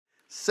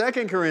2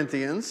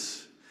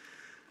 Corinthians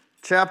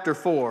chapter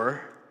 4,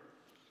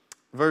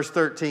 verse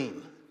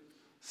 13.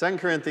 2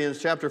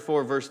 Corinthians chapter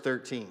 4, verse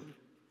 13.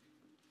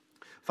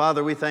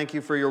 Father, we thank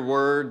you for your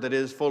word that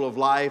is full of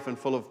life and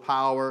full of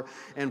power.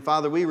 And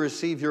Father, we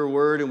receive your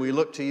word and we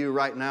look to you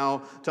right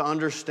now to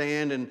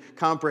understand and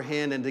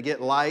comprehend and to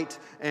get light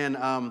and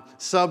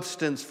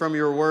substance from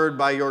your word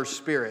by your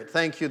Spirit.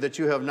 Thank you that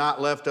you have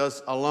not left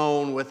us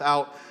alone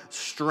without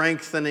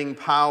strengthening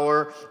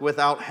power,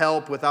 without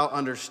help, without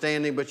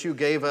understanding, but you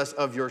gave us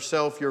of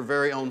yourself, your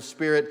very own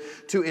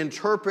Spirit, to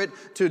interpret,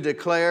 to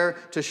declare,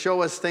 to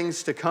show us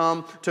things to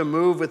come, to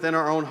move within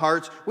our own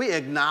hearts. We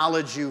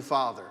acknowledge you,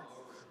 Father,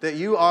 that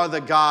you are the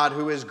God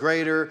who is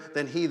greater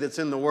than he that's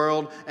in the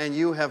world, and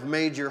you have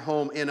made your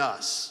home in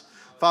us.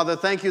 Father,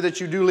 thank you that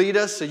you do lead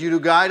us, that you do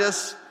guide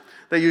us,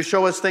 that you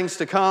show us things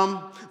to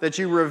come, that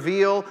you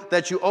reveal,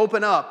 that you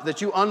open up, that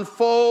you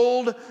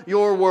unfold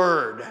your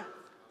word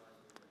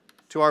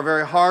to our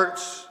very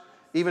hearts,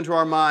 even to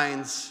our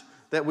minds,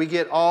 that we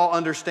get all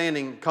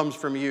understanding comes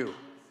from you.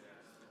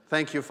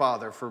 Thank you,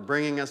 Father, for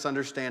bringing us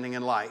understanding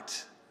and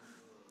light.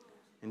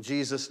 In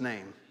Jesus'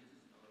 name,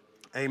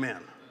 amen.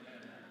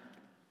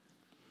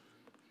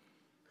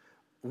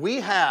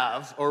 We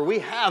having,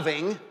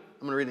 I'm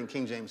going to read in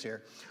King James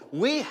here.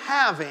 We is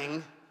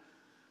having.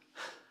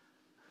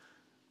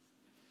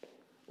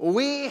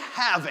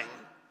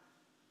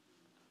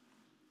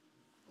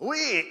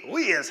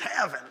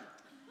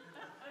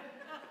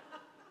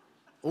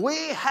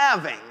 We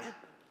having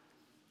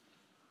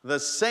the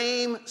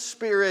same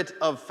spirit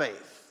of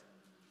faith.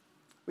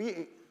 Do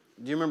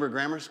you remember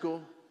grammar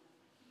school?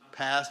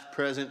 Past,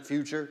 present,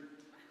 future.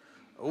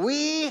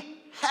 We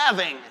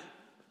having.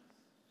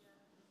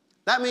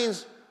 That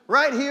means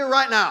right here,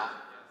 right now.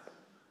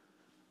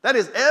 That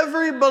is,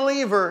 every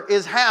believer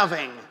is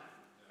having,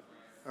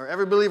 or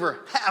every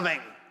believer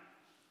having.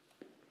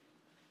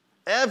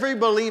 Every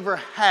believer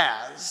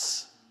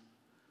has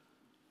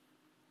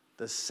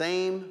the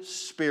same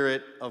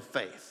spirit of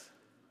faith.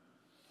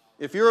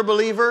 If you're a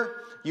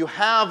believer, you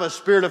have a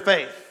spirit of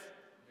faith.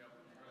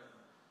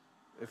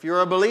 If you're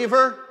a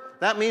believer,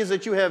 that means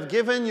that you have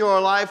given your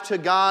life to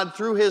God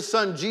through His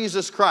Son,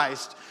 Jesus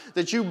Christ,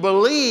 that you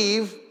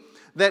believe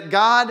that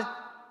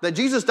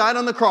Jesus died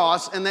on the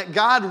cross and that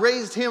God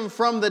raised Him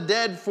from the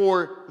dead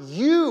for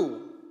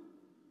you.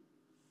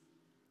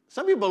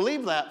 Some people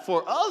believe that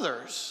for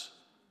others,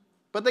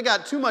 but they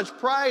got too much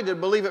pride to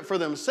believe it for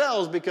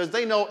themselves because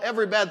they know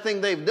every bad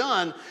thing they've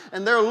done,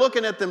 and they're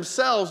looking at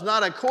themselves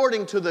not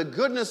according to the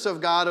goodness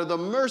of God or the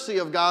mercy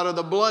of God or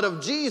the blood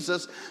of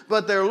Jesus,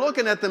 but they're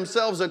looking at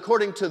themselves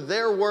according to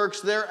their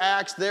works, their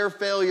acts, their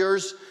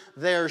failures,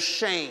 their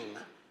shame.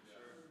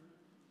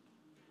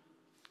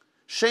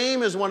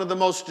 Shame is one of the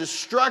most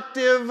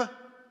destructive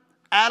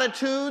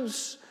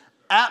attitudes,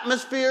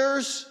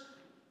 atmospheres,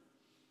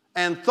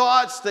 and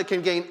thoughts that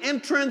can gain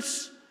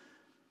entrance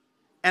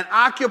and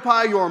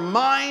occupy your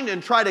mind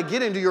and try to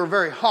get into your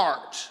very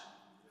heart.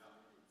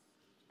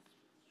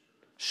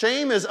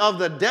 Shame is of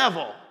the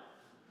devil.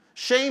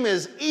 Shame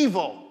is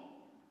evil.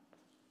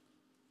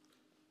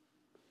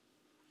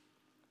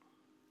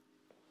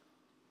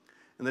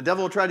 And the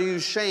devil will try to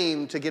use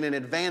shame to get an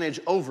advantage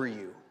over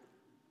you.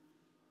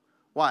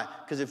 Why?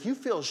 Because if you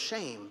feel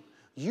shame,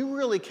 you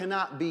really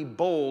cannot be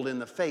bold in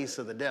the face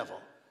of the devil.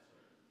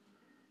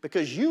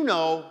 Because you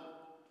know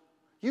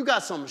you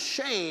got some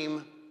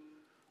shame,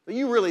 but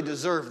you really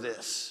deserve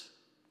this.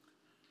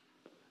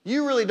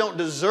 You really don't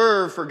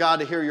deserve for God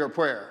to hear your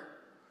prayer.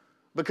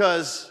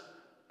 Because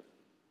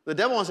the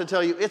devil wants to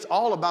tell you it's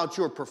all about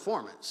your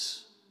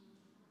performance.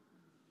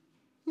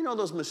 You know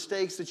those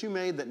mistakes that you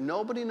made that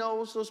nobody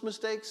knows those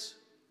mistakes?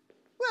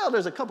 Well,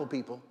 there's a couple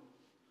people.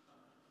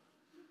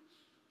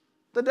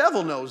 The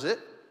devil knows it,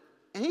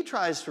 and he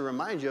tries to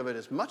remind you of it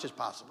as much as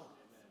possible.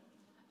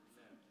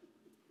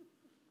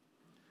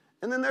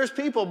 And then there's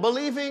people,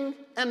 believing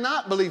and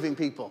not believing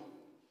people.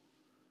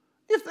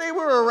 If they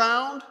were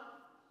around,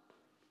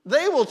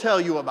 they will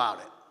tell you about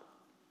it.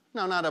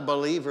 Now, not a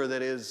believer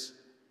that is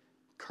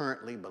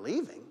currently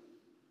believing.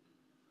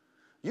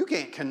 You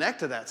can't connect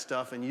to that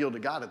stuff and yield to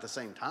God at the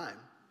same time.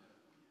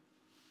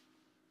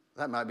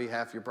 That might be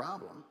half your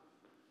problem.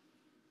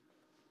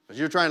 Because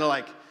you're trying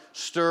to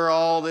stir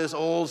all this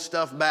old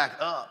stuff back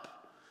up.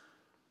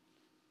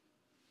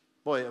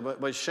 Boy,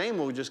 but shame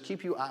will just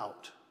keep you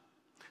out.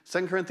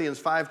 2 Corinthians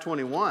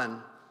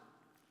 5:21,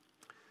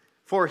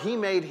 for He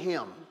made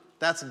Him,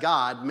 that's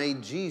God,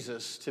 made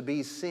Jesus to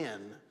be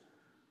sin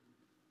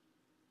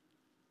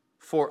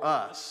for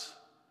us,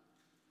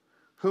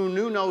 who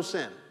knew no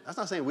sin. That's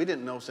not saying we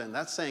didn't know sin.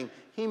 That's saying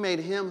He made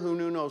Him who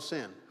knew no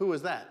sin. Who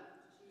was that?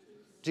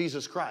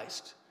 Jesus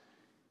Christ.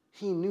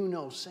 He knew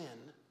no sin.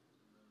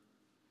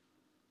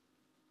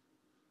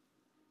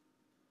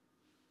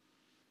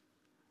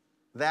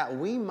 That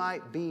we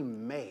might be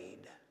made.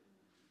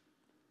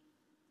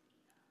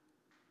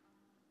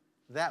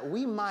 That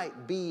we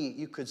might be,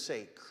 you could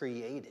say,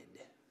 created.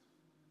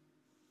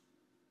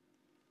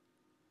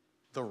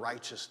 The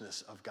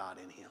righteousness of God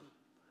in Him.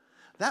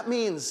 That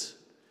means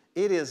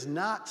It is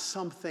not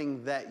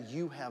something that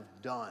you have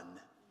done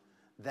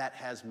that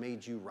has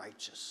made you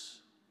righteous.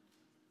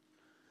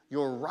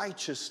 Your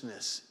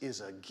righteousness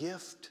is a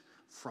gift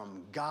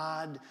from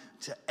God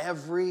to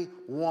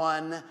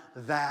everyone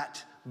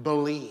that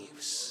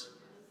believes.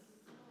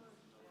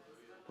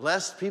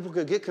 Lest people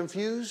could get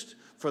confused,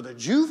 for the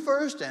Jew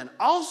first and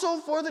also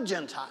for the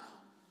Gentile.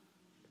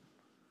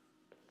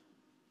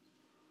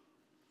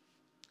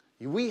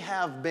 We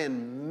have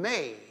been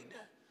made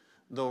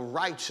the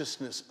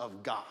righteousness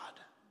of God.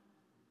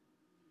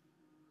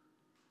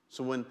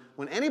 So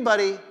when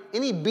anybody,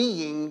 any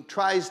being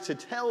tries to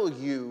tell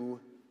you,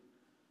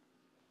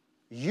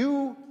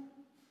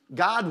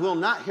 God will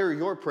not hear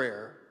your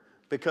prayer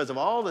because of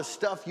all the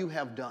stuff you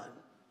have done.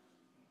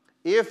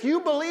 If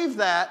you believe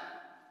that,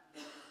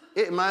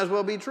 it might as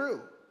well be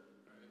true.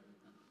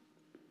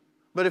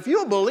 But if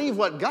you'll believe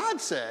what God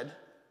said,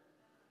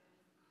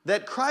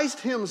 that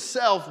Christ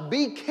himself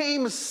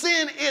became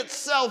sin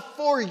itself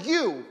for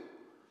you,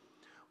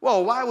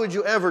 well, why would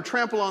you ever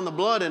trample on the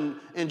blood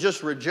and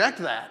just reject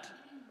that?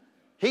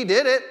 He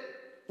did it,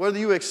 whether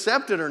you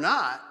accept it or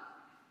not.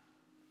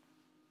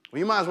 Well,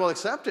 you might as well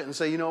accept it and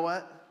say, you know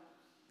what?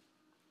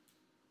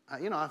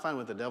 I find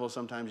with the devil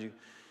sometimes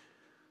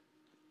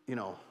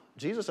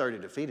Jesus already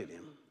defeated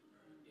him.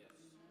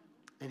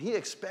 And he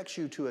expects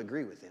you to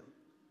agree with him.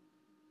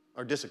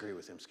 Or disagree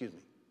with him, excuse me.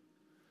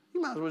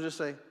 You might as well just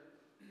say,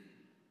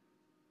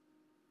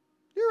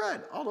 you're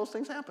right, all those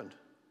things happened.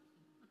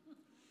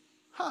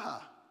 Ha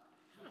ha.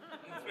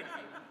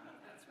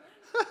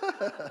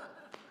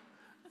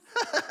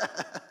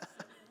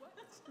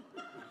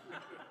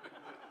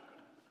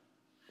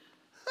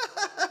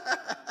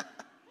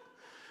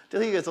 Till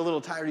he gets a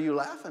little tired of you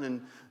laughing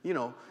and,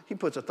 he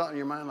puts a thought in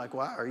your mind like,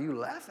 why are you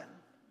laughing?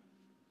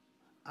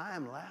 I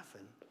am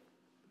laughing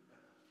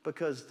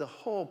because the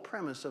whole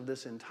premise of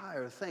this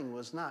entire thing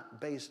was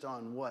not based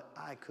on what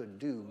I could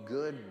do,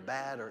 good,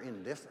 bad, or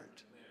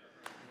indifferent.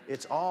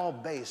 It's all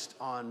based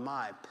on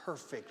my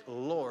perfect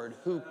Lord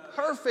who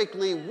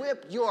perfectly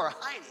whipped your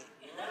hiney.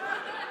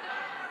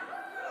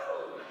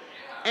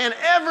 And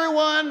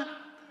everyone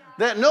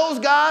that knows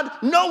God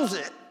knows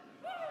it.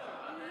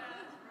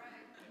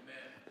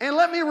 And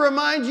let me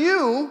remind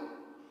you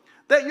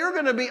that you're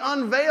going to be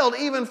unveiled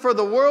even for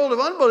the world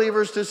of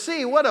unbelievers to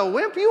see what a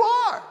wimp you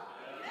are.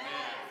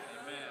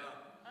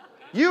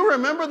 You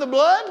remember the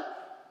blood?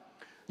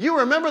 You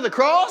remember the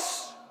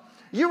cross?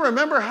 You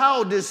remember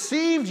how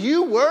deceived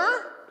you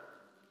were?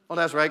 Well,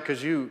 that's right,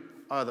 because you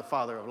are the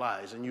father of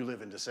lies and you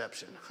live in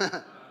deception.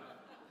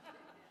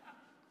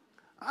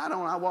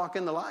 I walk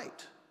in the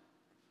light.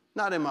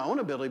 Not in my own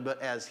ability,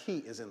 but as he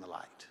is in the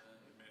light.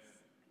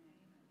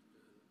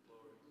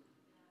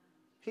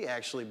 He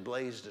actually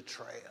blazed a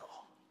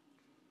trail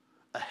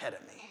ahead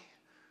of me.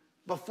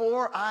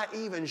 Before I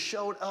even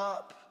showed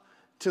up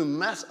to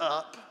mess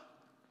up,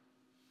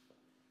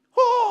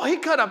 he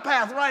cut a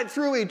path right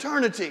through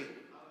eternity,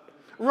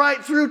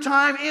 right through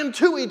time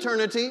into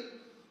eternity,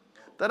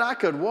 that I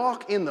could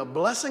walk in the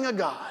blessing of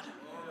God.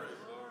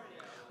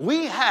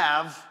 We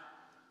have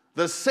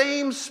the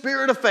same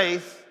spirit of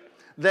faith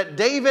that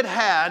David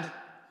had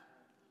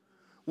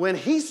when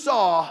he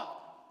saw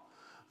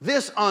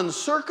this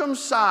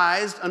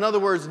uncircumcised, in other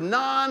words,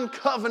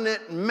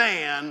 non-covenant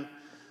man.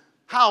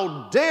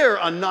 How dare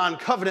a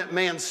non-covenant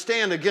man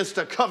stand against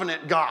a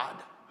covenant God?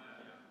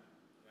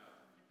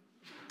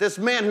 This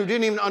man who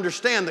didn't even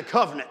understand the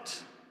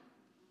covenant.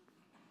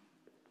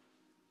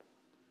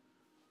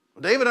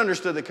 Well, David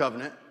understood the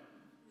covenant.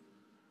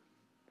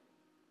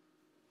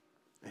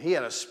 He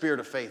had a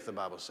spirit of faith, the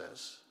Bible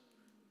says.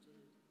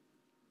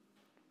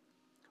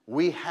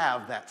 We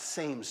have that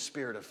same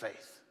spirit of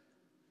faith.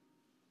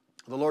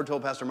 The Lord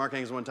told Pastor Mark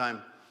Hanks one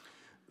time,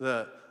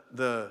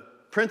 the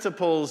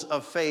principles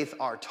of faith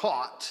are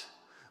taught,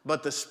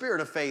 but the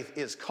spirit of faith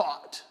is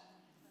caught.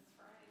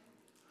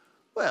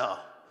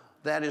 Well,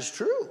 that is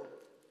true.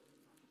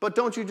 But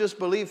don't you just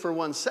believe for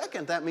 1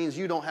 second that means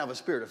you don't have a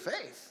spirit of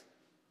faith.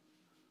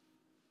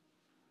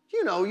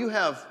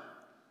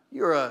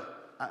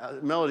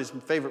 Melody's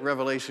favorite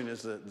revelation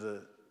is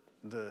the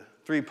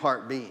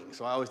three-part being.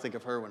 So I always think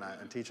of her when I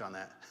teach on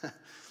that.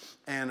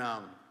 And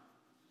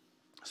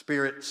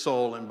spirit,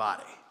 soul, and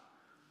body.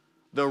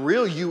 The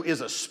real you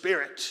is a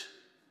spirit.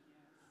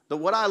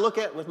 What I look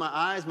at with my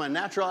eyes, my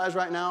natural eyes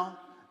right now,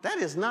 that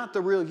is not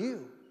the real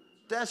you.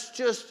 That's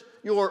just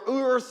your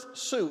earth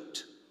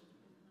suit.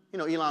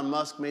 Elon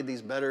Musk made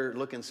these better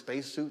looking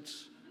space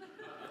suits,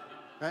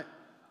 right?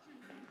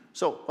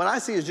 So what I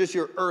see is just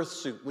your earth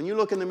suit. When you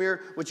look in the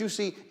mirror, what you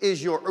see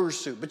is your earth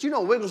suit. But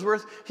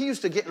Wigglesworth, he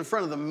used to get in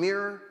front of the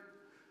mirror.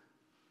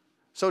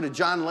 So did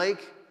John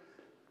Lake.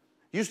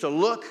 Used to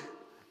look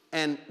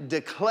and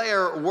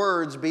declare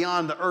words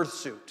beyond the earth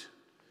suit.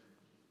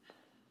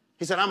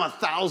 He said, I'm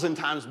 1,000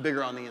 times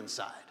bigger on the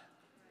inside.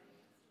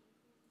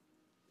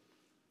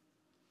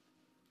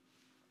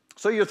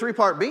 So you're a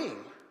three-part being.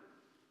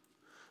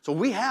 So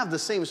we have the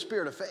same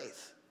spirit of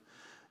faith.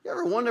 You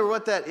ever wonder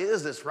what that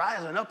is that's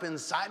rising up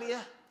inside of you?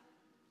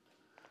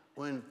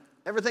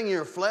 Everything in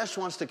your flesh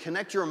wants to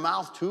connect your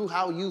mouth to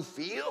how you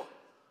feel.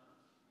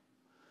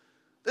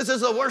 This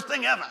is the worst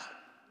thing ever.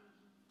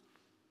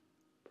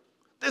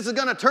 This is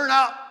going to turn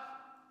out.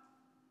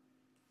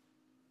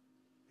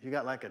 You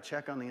got like a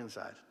check on the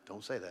inside.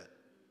 Don't say that.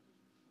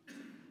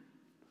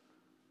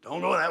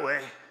 Don't go that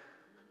way.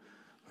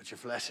 But your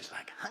flesh is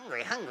like,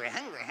 hungry, hungry,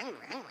 hungry,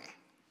 hungry, hungry.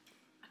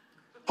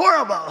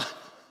 Horrible.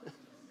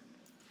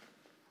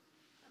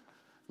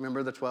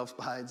 Remember the 12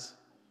 spies?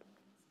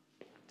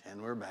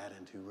 10 were bad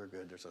and 2 were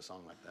good. There's a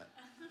song like that.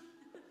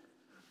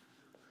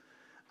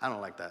 I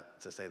don't like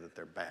that to say that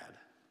they're bad.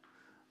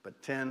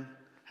 But 10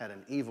 had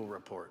an evil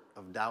report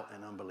of doubt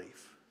and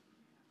unbelief.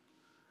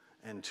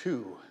 And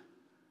 2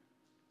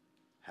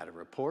 had a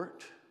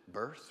report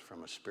birthed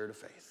from a spirit of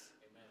faith.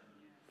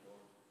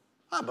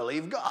 I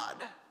believe God.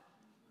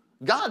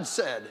 God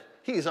said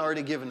he's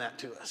already given that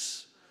to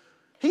us.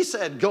 He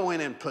said, go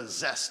in and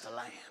possess the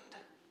land.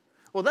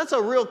 Well, that's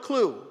a real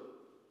clue.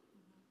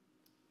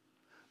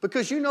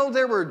 Because you know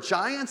there were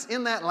giants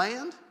in that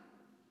land.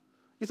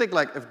 You think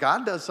like if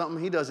God does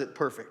something, he does it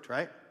perfect,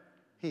 right?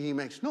 He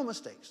makes no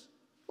mistakes.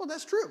 Well,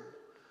 that's true.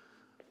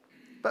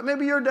 But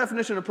maybe your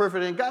definition of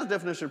perfect and God's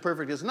definition of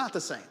perfect is not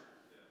the same.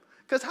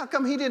 Because how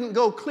come he didn't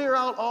go clear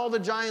out all the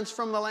giants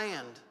from the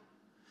land?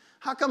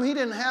 How come he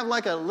didn't have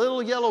like a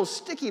little yellow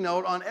sticky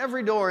note on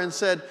every door and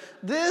said,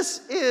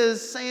 this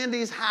is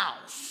Sandy's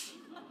house?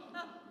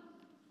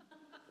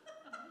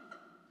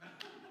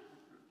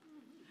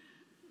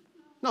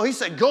 No, he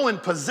said, go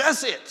and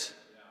possess it.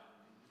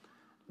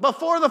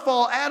 Before the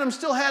fall, Adam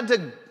still had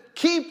to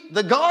keep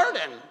the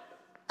garden.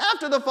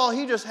 After the fall,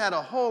 he just had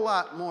a whole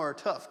lot more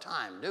tough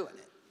time doing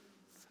it.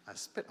 I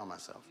spit on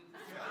myself.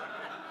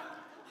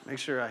 Make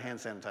sure I hand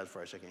sanitize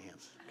before I shake your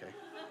hands, okay?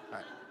 All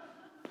right.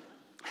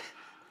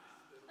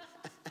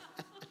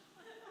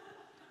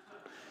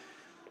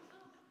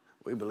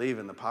 We believe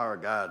in the power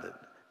of God that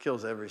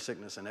kills every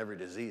sickness and every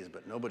disease,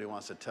 but nobody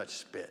wants to touch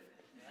spit.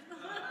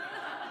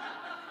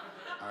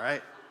 All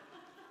right?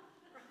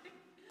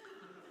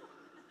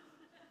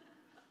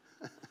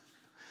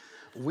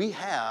 We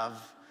have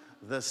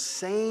the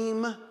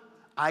same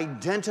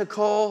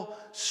identical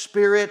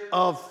spirit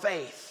of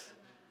faith.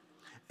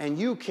 And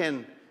you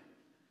can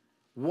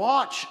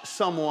watch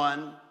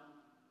someone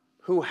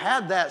who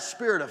had that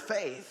spirit of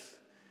faith,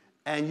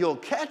 and you'll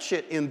catch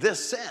it in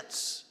this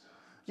sense.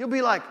 You'll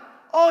be like,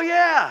 oh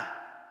yeah,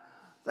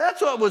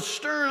 that's what was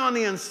stirring on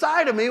the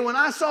inside of me when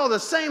I saw the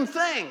same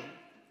thing.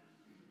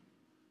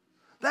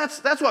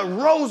 That's what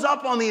rose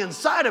up on the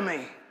inside of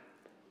me.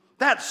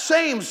 That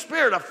same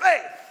spirit of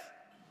faith.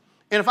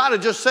 And if I'd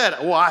have just said,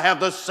 well, I have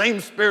the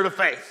same spirit of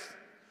faith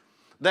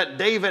that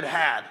David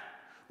had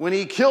when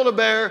he killed a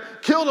bear,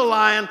 killed a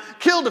lion,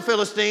 killed a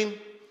Philistine,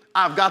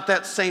 I've got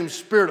that same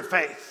spirit of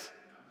faith.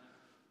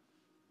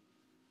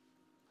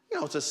 You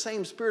know, it's the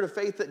same spirit of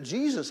faith that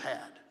Jesus had.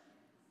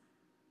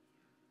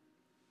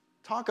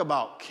 Talk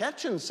about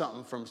catching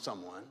something from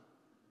someone.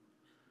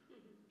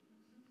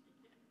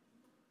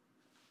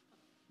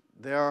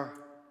 There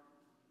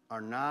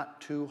are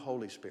not 2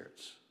 Holy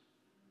Spirits.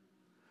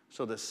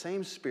 So the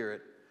same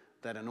Spirit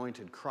that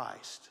anointed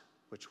Christ,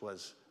 which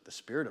was the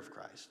Spirit of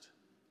Christ,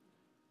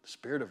 the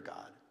Spirit of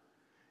God,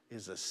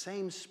 is the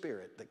same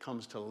Spirit that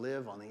comes to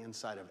live on the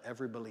inside of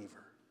every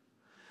believer.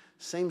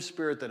 Same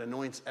Spirit that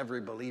anoints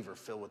every believer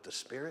filled with the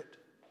Spirit,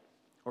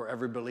 or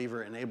every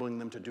believer enabling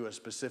them to do a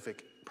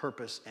specific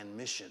purpose and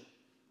mission.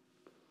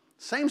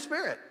 Same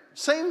Spirit,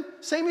 same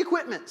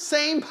equipment,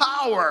 same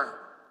power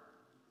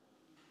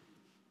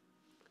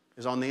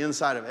is on the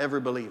inside of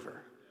every believer.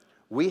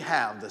 We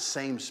have the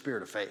same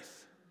spirit of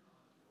faith.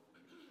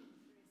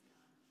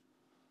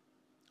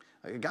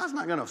 God's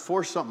not going to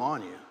force something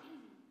on you.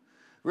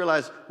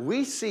 Realize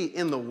we see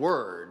in the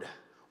Word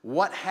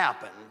what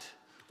happened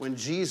when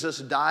Jesus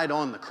died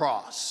on the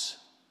cross,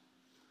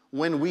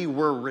 when we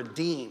were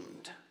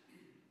redeemed,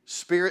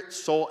 spirit,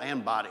 soul,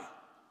 and body.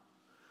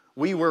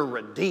 We were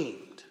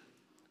redeemed.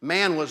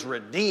 Man was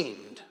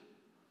redeemed.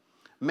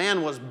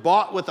 Man was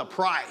bought with a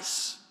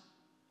price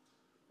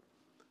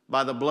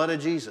by the blood of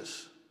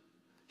Jesus.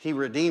 He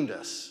redeemed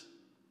us.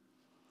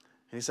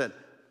 And he said,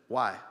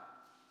 why?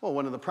 Well,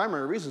 one of the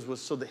primary reasons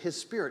was so that his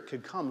Spirit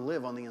could come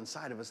live on the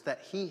inside of us, that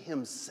he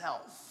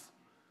himself,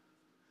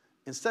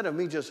 instead of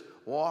me just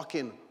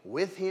walking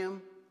with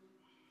him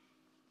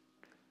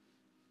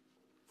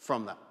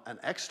from an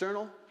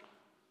external,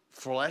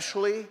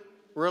 fleshly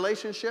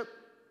relationship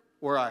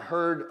where I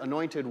heard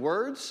anointed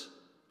words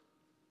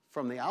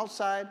from the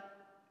outside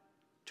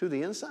to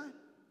the inside,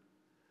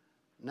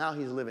 now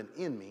he's living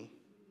in me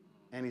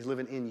and he's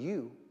living in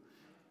you.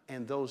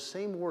 And those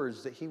same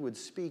words that he would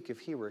speak if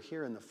he were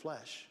here in the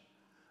flesh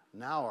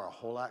now are a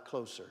whole lot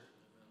closer.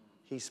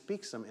 He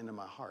speaks them into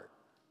my heart.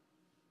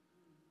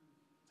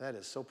 That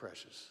is so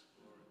precious.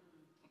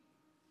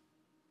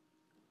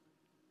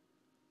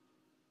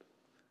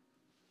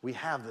 We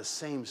have the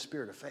same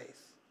spirit of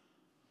faith.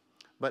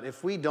 But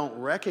if we don't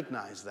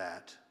recognize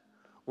that,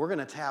 we're going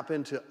to tap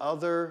into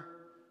other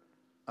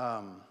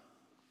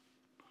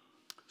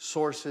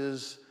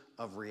sources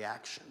of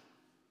reaction.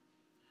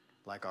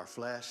 like our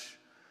flesh,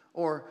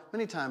 or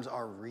many times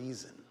our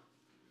reason.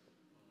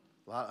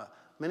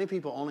 Many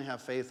people only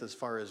have faith as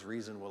far as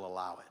reason will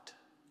allow it.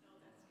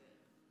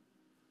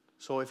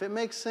 So if it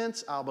makes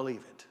sense, I'll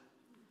believe it.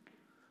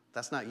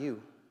 That's not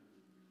you.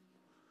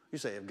 You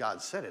say, if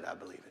God said it, I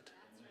believe it.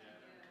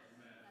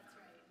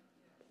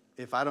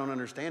 If I don't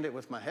understand it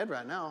with my head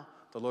right now,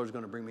 the Lord's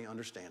going to bring me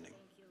understanding.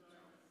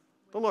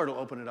 The Lord will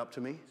open it up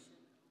to me.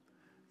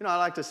 You know, I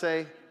like to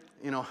say,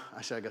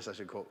 I guess I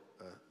should quote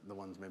the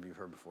ones maybe you've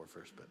heard before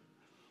first, but,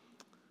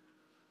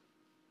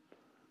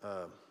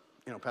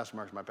 Pastor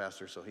Mark's my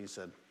pastor, so he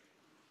said,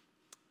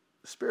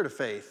 the spirit of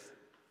faith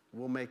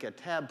will make a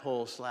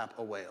tadpole slap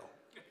a whale.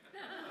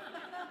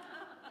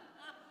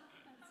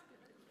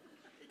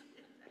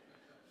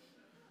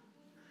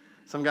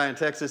 Some guy in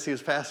Texas, he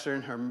was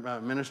pastoring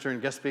or ministering,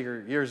 guest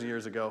speaker years and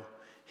years ago.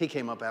 He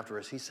came up after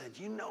us. He said,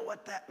 you know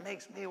what that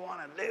makes me want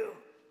to do,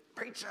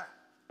 preacher?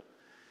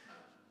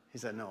 He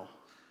said, no.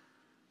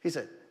 He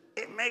said,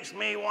 it makes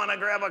me want to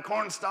grab a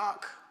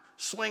cornstalk,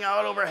 swing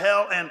out over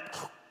hell, and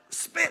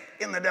spit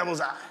in the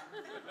devil's eye.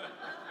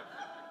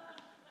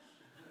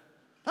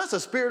 That's a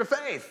spirit of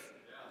faith.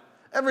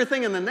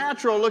 Everything in the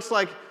natural looks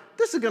like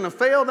this is going to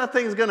fail. That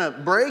thing's going to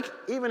break.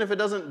 Even if it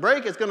doesn't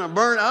break, it's going to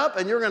burn up,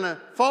 and you're going to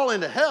fall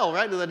into hell,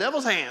 right, to the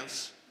devil's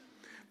hands.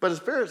 But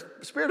the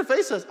spirit of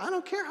faith says, I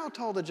don't care how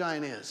tall the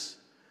giant is.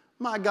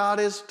 My God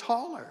is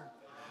taller.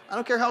 I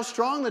don't care how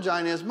strong the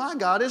giant is. My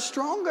God is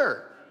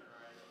stronger.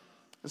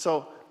 And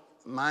so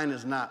mine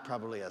is not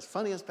probably as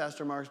funny as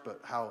Pastor Mark's, but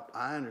how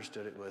I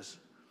understood it was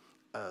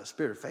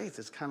spirit of faith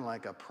is kind of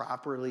like a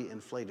properly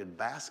inflated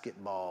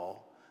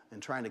basketball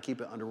and trying to keep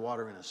it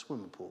underwater in a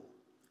swimming pool.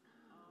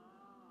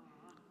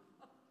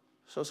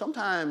 So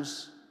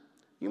sometimes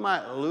you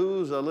might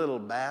lose a little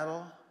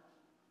battle,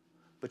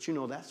 but you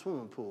know that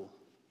swimming pool.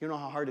 You know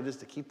how hard it is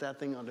to keep that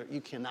thing under. You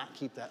cannot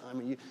keep that.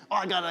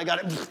 I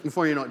got it.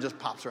 Before you know it just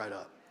pops right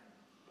up.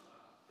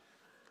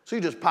 So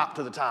you just pop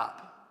to the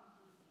top.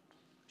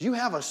 You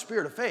have a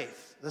spirit of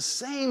faith, the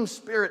same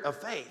spirit of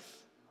faith.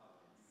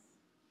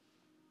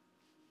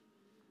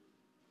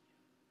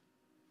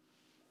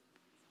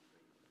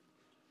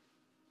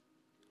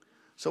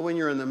 So when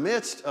you're in the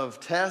midst of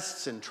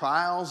tests and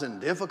trials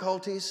and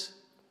difficulties,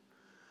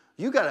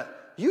 you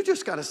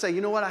just got to say,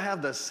 you know what? I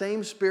have the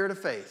same spirit of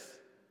faith.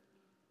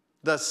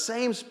 The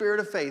same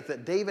spirit of faith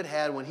that David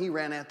had when he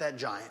ran at that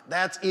giant.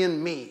 That's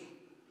in me.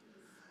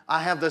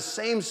 I have the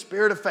same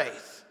spirit of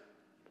faith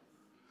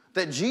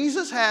that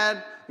Jesus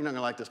had. You're not going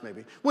to like this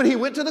maybe. When he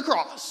went to the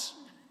cross.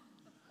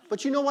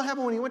 But you know what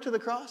happened when he went to the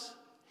cross?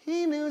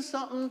 He knew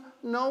something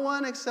no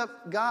one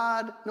except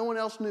God, no one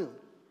else knew.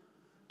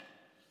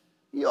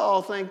 You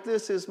all think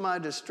this is my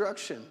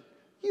destruction.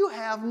 You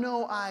have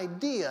no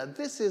idea.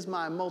 This is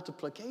my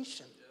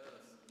multiplication.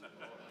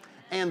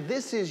 And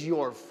this is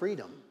your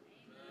freedom.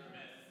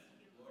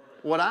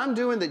 What I'm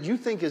doing that you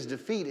think is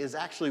defeat is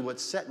actually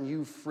what's setting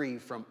you free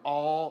from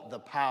all the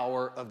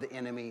power of the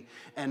enemy,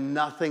 and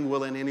nothing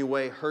will in any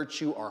way hurt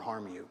you or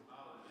harm you.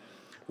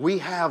 We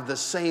have the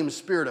same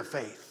spirit of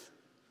faith.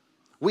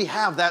 We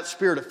have that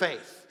spirit of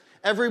faith.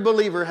 Every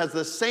believer has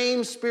the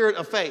same spirit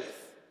of faith.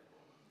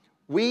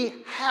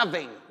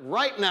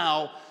 Right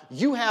now,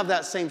 you have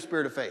that same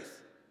spirit of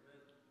faith.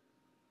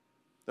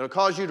 That'll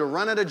cause you to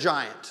run at a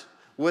giant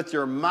with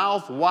your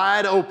mouth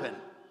wide open,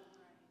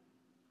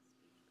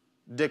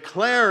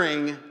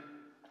 declaring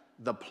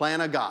the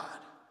plan of God.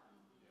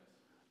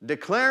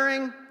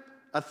 Declaring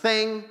a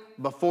thing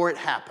before it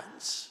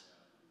happens.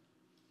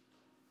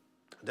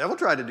 The devil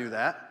tried to do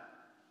that.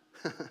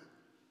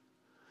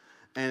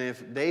 And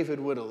if David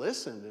would have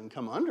listened and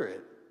come under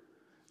it,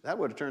 that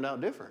would have turned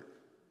out different.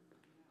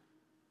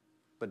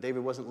 But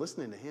David wasn't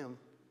listening to him.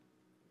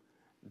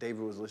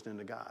 David was listening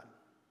to God.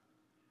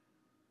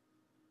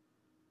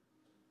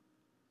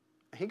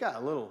 He got a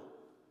little,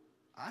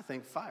 I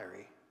think,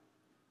 fiery.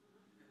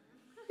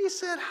 He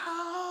said,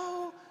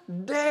 how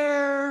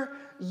dare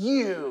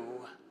you?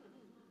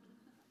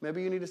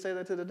 Maybe you need to say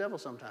that to the devil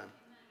sometime.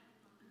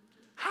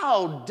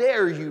 How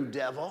dare you,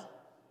 devil?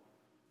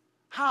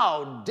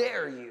 How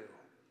dare you?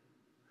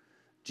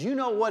 Do you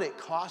know what it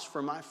cost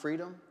for my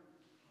freedom?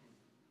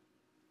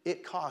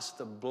 It cost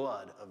the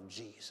blood of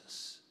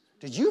Jesus.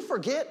 Did you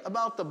forget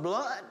about the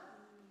blood?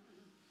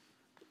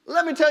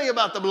 Let me tell you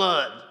about the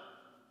blood.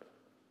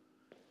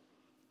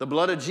 The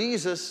blood of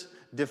Jesus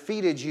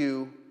defeated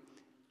you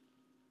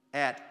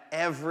at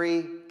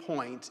every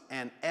point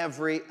and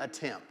every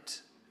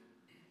attempt.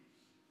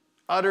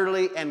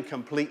 Utterly and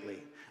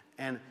completely.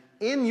 And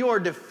in your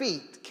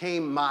defeat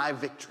came my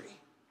victory.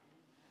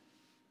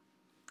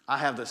 I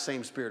have the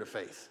same spirit of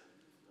faith.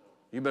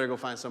 You better go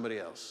find somebody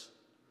else.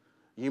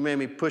 You made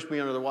me push me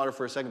under the water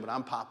for a second, but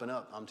I'm popping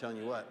up. I'm telling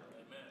you what.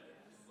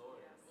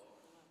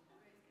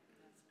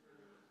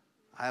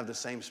 I have the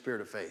same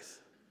spirit of faith.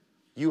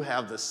 You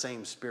have the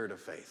same spirit of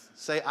faith.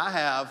 Say, I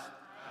have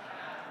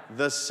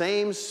the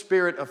same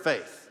spirit of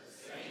faith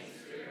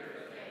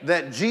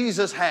that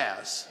Jesus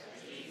has,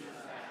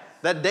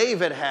 that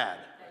David had,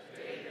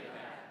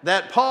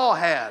 that Paul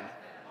had,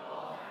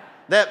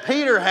 that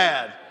Peter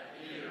had,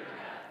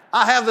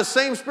 I have the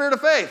same spirit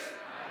of faith.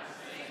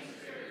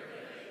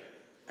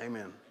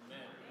 Amen.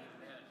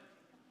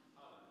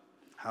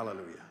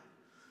 Hallelujah.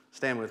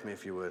 Stand with me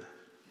if you would.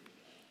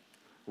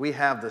 We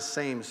have the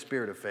same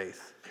spirit of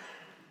faith.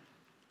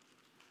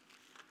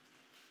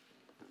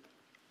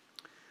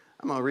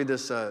 I'm going to read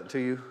this to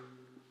you.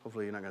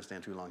 Hopefully you're not going to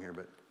stand too long here,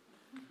 but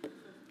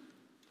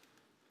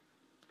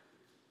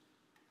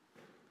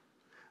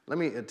let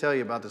me tell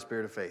you about the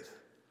spirit of faith.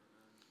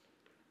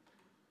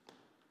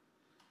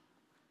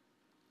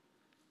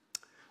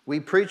 We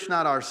preach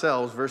not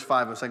ourselves, verse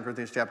 5 of 2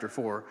 Corinthians chapter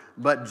 4,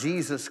 but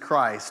Jesus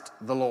Christ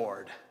the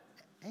Lord.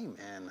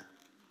 Amen.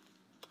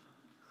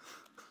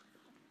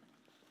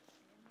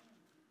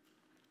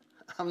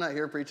 I'm not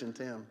here preaching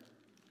Tim.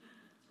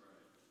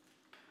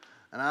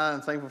 And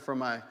I'm thankful for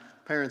my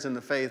parents in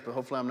the faith, but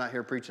hopefully I'm not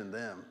here preaching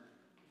them.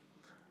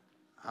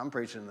 I'm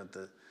preaching that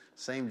the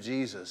same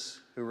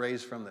Jesus who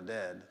raised from the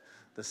dead,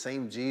 the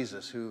same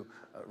Jesus who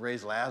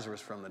raised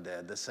Lazarus from the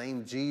dead, the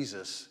same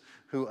Jesus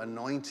who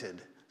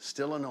anointed,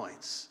 still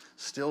anoints,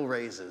 still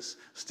raises,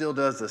 still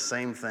does the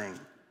same thing.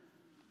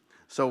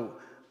 So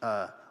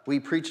we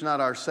preach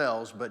not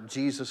ourselves, but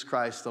Jesus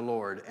Christ the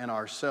Lord, and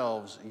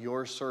ourselves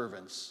your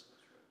servants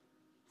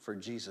for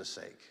Jesus'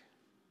 sake.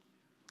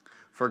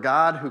 For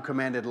God, who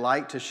commanded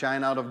light to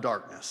shine out of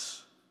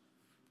darkness,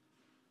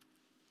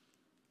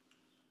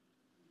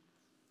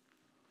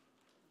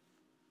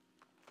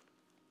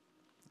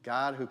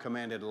 God who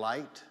commanded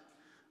light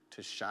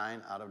to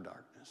shine out of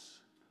darkness,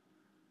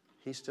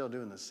 he's still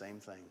doing the same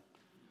thing.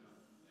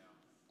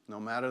 No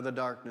matter the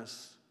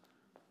darkness,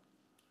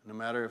 no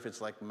matter if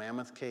it's like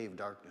Mammoth Cave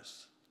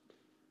darkness,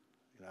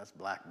 that's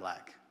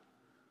black.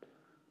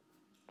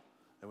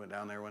 I went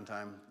down there one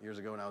time years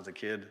ago when I was a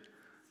kid,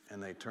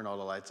 and they turned all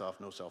the lights off,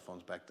 no cell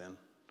phones back then.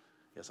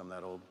 Yes, I'm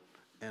that old.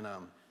 And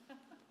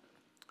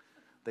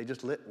they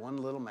just lit one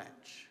little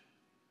match,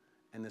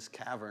 and this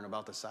cavern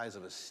about the size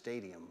of a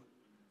stadium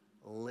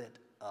lit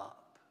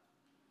up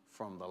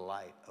from the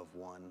light of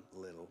one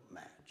little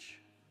match.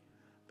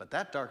 But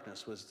that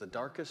darkness was the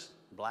darkest,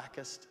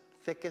 blackest,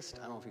 thickest,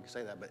 I don't know if you can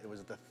say that, but it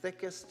was the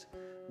thickest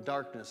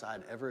darkness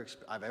I've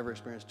ever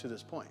experienced to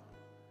this point.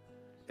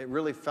 It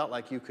really felt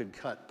like you could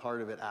cut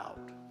part of it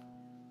out.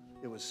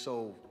 It was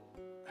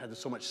had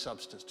so much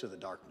substance to the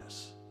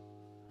darkness.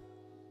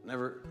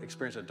 Never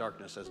experienced a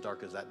darkness as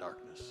dark as that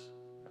darkness.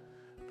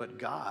 But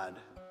God,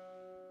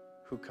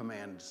 who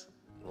commands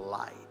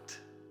light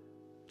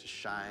to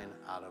shine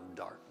out of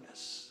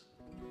darkness,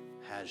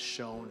 has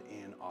shone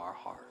in our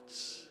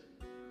hearts.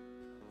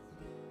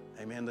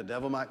 Amen. The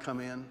devil might come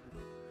in,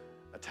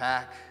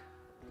 attack.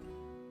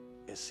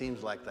 It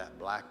seems like that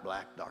black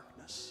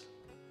darkness.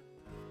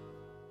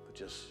 But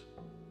just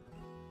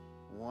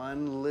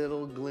one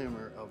little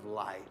glimmer of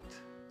light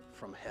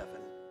from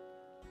heaven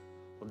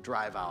will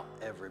drive out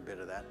every bit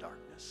of that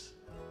darkness.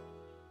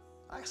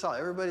 I saw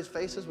everybody's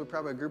faces with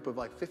probably a group of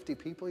like 50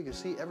 people. You could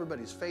see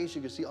everybody's face.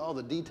 You could see all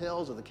the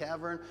details of the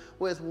cavern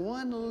with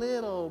one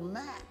little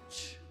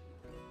match.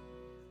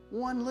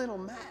 One little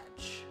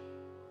match.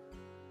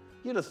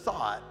 You'd have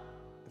thought,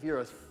 if you're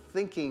a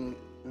thinking,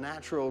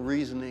 natural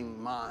reasoning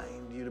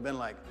mind, you'd have been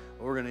like,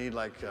 well, we're going to need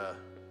like,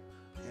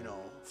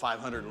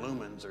 500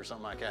 lumens or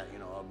something like that,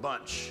 a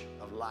bunch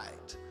of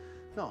light.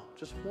 No,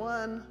 just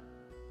one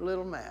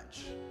little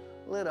match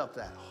lit up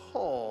that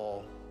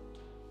whole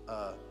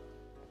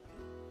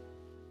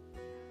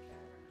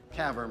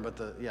cavern, but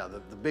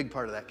the big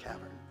part of that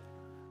cavern,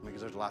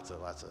 because there's lots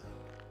of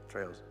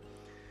trails.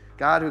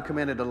 God, who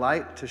commanded the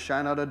light to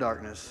shine out of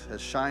darkness,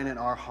 has shined in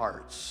our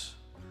hearts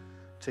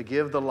to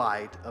give the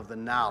light of the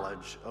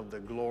knowledge of the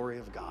glory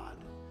of God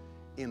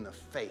in the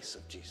face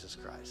of Jesus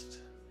Christ.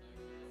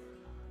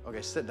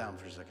 Okay, sit down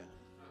for a second.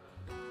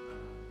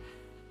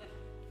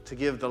 To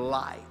give the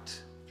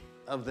light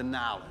of the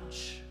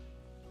knowledge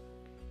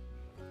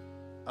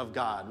of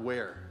God.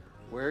 Where?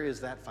 Where is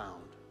that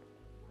found?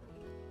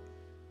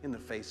 In the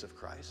face of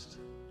Christ.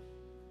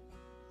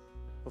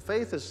 Well,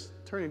 faith is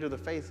turning to the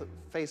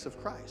face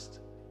of Christ.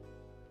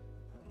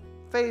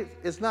 Faith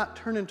is not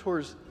turning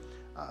towards,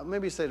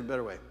 maybe say it a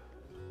better way.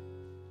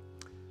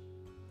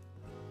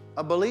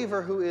 A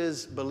believer who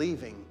is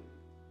believing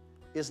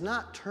is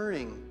not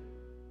turning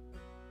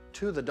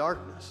to the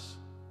darkness.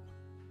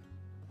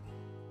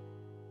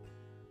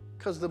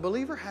 Because the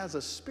believer has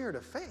a spirit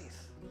of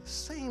faith, the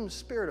same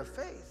spirit of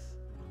faith.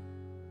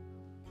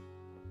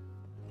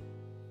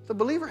 The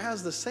believer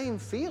has the same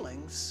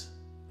feelings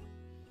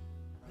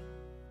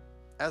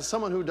as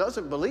someone who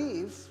doesn't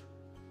believe,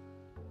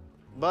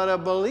 but a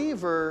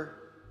believer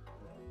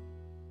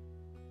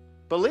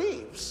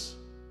believes.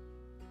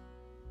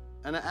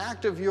 An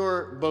act of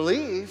your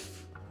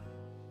belief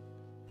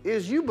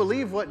is you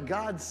believe what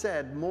God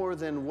said more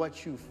than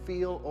what you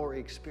feel or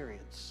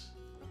experience.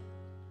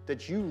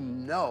 That you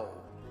know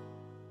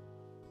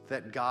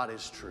that God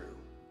is true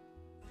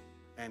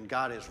and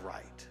God is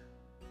right.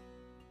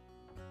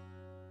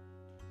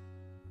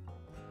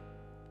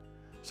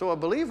 So a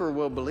believer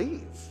will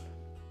believe.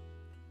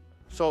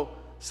 So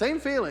same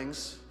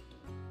feelings,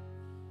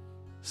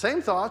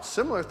 same thoughts,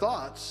 similar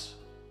thoughts,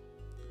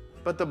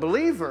 But the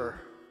believer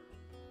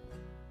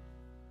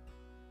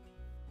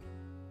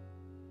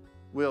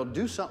will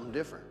do something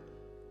different.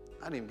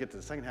 I didn't even get to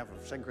the second half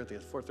of 2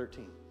 Corinthians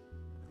 4:13.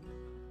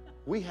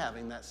 We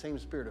having that same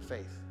spirit of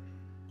faith.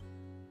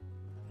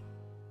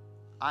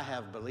 I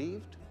have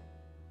believed,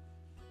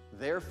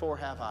 therefore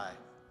have I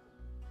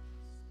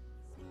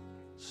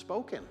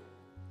spoken.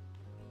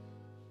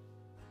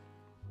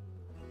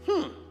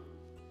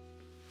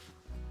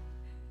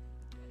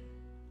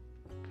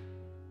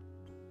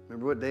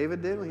 Remember what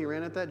David did when he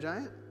ran at that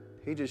giant?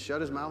 He just shut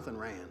his mouth and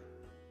ran.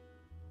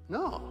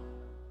 No.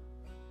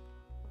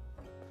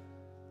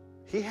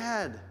 He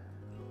had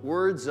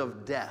words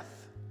of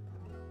death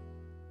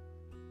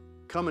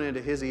coming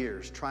into his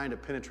ears, trying to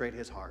penetrate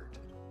his heart.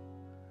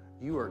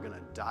 You are going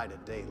to die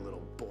today,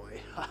 little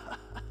boy.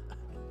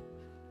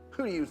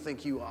 Who do you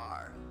think you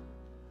are?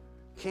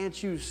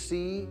 Can't you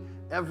see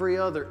every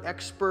other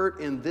expert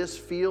in this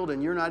field,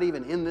 and you're not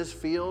even in this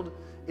field,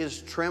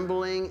 is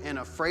trembling and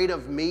afraid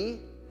of me?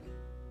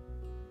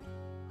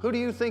 Who do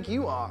you think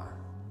you are?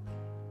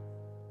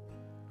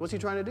 What's he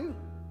trying to do?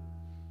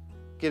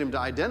 Get him to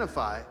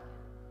identify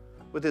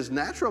with his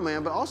natural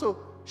man, but also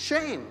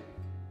shame.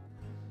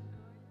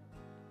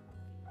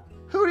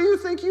 Who do you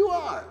think you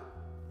are?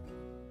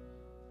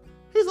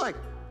 He's like,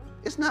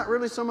 it's not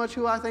really so much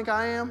who I think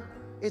I am,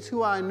 it's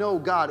who I know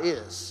God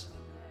is.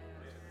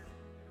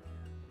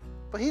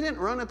 But he didn't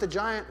run at the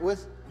giant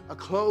with a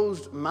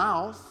closed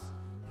mouth.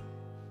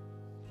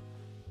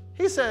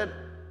 He said,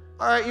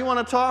 all right, you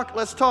want to talk?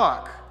 Let's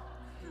talk.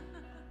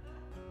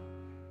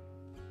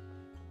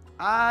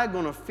 I'm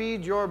going to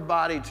feed your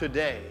body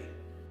today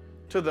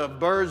to the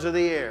birds of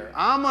the air.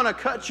 I'm going to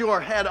cut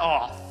your head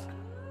off.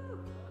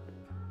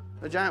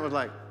 The giant was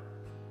like,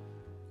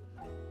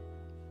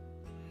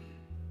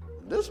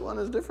 this one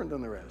is different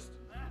than the rest.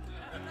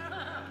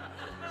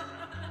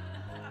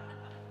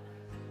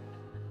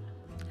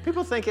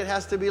 People think it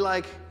has to be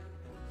like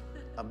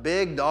a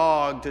big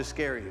dog to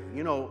scare you.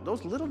 You know,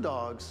 those little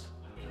dogs.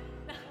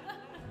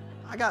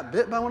 I got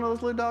bit by one of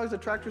those little dogs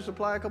at Tractor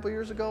Supply a couple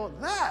years ago.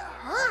 That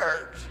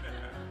hurt.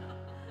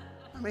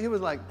 I mean, he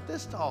was like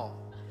this tall.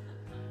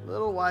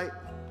 Little white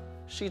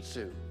Shih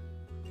Tzu.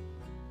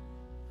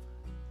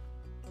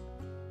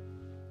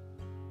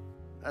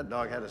 That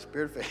dog had a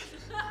spirit of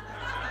faith.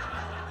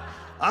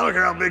 I don't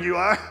care how big you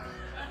are.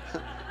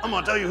 I'm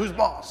going to tell you who's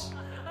boss.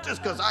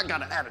 Just because I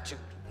got an attitude.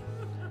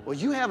 Well,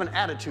 you have an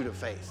attitude of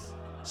faith.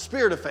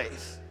 Spirit of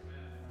faith.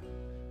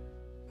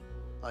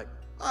 Like,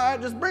 all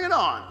right, just bring it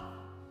on.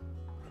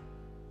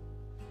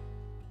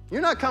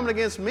 You're not coming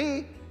against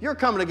me. You're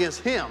coming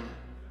against him.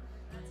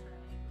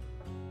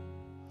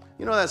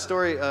 You know that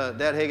story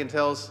Dad Hagin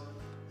tells?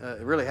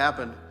 It really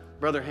happened.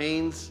 Brother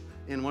Haynes,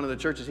 in one of the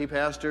churches he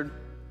pastored,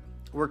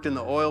 worked in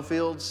the oil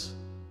fields.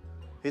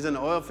 He's in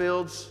the oil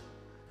fields.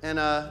 And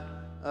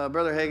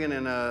Brother Hagin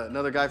and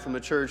another guy from the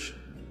church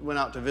went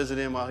out to visit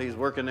him while he was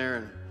working there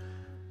and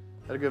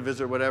had a good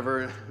visit or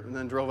whatever, and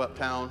then drove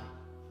uptown.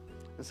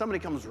 And somebody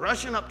comes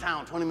rushing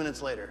uptown 20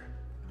 minutes later.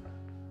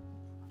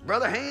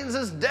 Brother Haynes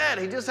is dead.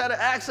 He just had an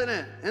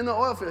accident in the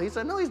oil field. He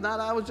said, no, he's not.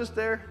 I was just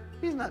there.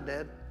 He's not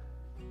dead.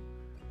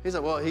 He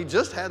said, well, he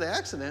just had the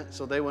accident.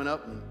 So they went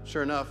up, and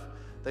sure enough,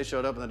 they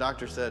showed up, and the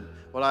doctor said,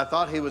 well, I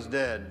thought he was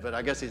dead, but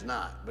I guess he's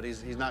not. But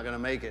he's not going to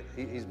make it.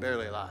 He's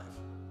barely alive.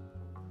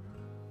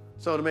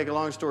 So to make a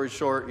long story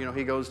short, you know,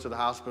 he goes to the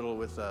hospital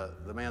with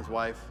the man's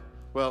wife.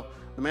 Well,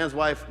 the man's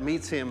wife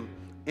meets him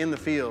in the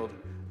field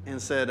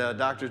and said,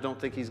 doctors don't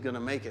think he's going to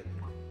make it.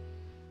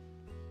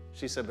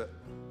 She said, but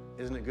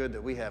isn't it good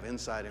that we have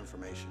inside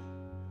information?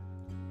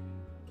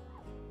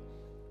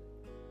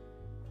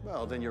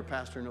 Well, then your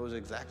pastor knows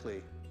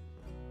exactly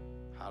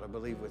how to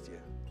believe with you.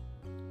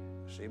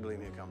 She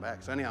believed he'd come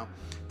back. So anyhow,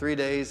 3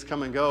 days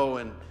come and go,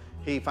 and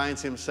he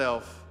finds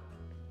himself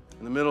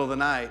in the middle of the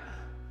night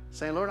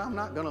saying, Lord, I'm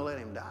not going to let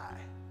him die.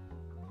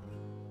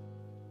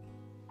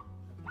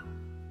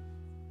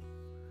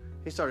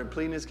 He started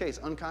pleading his case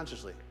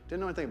unconsciously. Didn't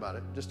know anything about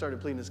it. Just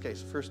started pleading his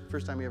case.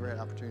 First time he ever had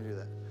an opportunity to do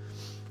that.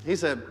 He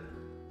said,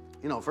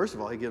 you know, first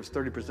of all, he gives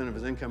 30% of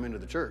his income into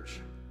the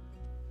church.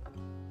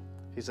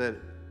 He said,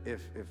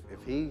 if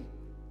he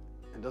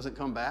doesn't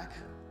come back,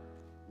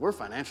 we're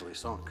financially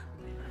sunk.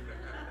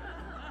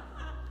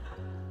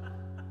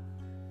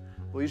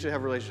 Well, you should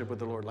have a relationship with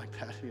the Lord like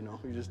that, you know.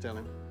 You just tell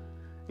him.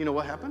 You know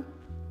what happened?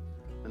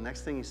 The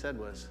next thing he said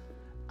was,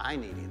 I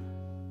need him.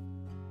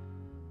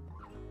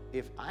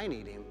 If I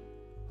need him,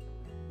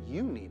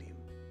 you need him.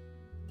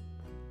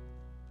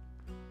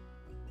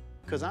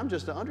 Because I'm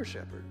just an under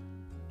shepherd.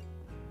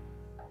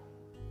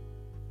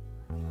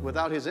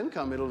 Without his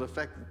income, it'll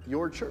affect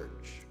your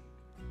church.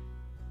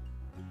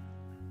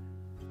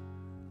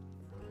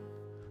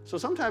 So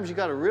sometimes you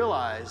got to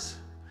realize,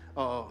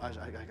 oh,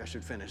 I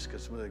should finish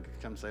because somebody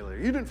comes say later,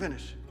 you didn't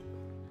finish.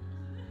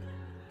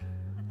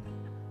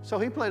 So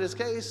he played his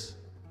case.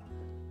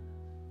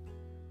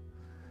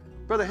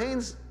 Brother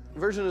Haynes'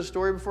 version of the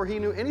story, before he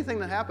knew anything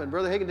that happened,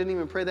 Brother Hagin didn't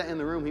even pray that in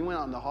the room. He went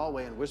out in the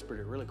hallway and whispered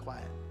it really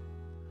quiet.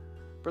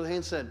 Brother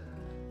Haynes said,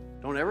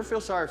 don't ever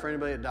feel sorry for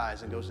anybody that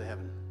dies and goes to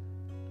heaven.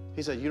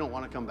 He said, you don't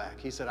want to come back.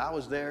 He said, I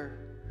was there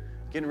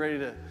getting ready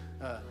to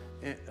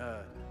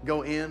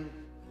go in,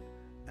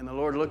 and the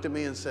Lord looked at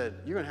me and said,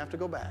 you're going to have to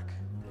go back.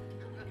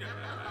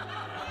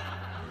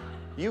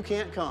 You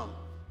can't come.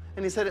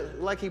 And he said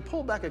it like he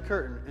pulled back a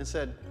curtain and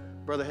said,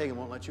 Brother Hagin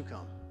won't let you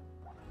come.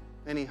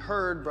 And he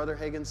heard Brother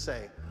Hagin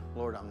say,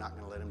 Lord, I'm not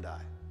going to let him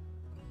die.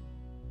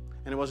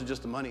 And it wasn't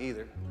just the money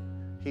either.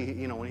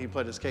 When he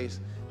pled his case,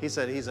 he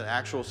said he's an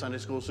actual Sunday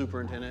school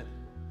superintendent.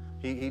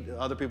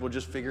 Other people are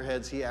just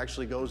figureheads. He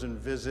actually goes and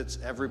visits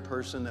every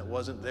person that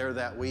wasn't there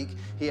that week.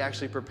 He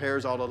actually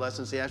prepares all the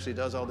lessons. He actually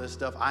does all this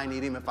stuff. I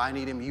need him. If I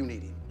need him, you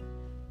need him.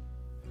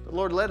 The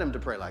Lord led him to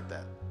pray like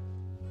that.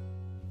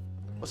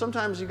 Well,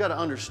 sometimes you got to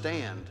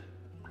understand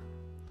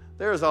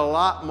there's a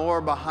lot more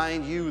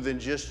behind you than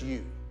just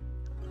you.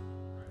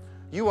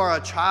 You are a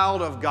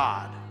child of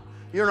God.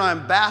 You're an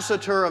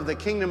ambassador of the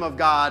kingdom of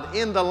God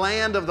in the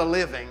land of the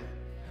living.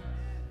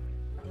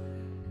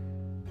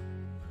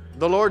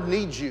 The Lord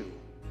needs you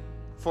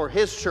for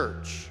His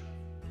church.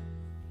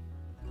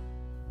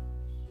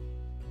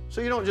 So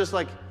you don't just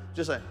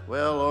say,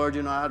 well, Lord,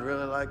 I'd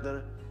really like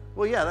that.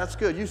 Well, yeah, that's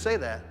good. You say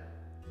that.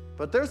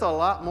 But there's a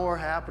lot more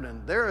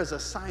happening. There is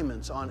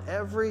assignments on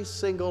every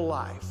single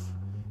life.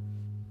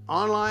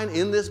 Online,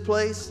 in this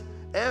place,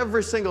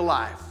 every single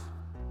life.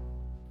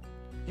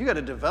 You got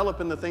to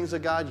develop in the things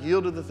of God,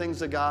 yield to the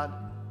things of God.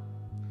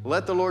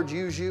 Let the Lord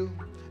use you.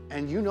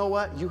 And you know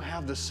what? You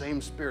have the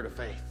same spirit of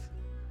faith.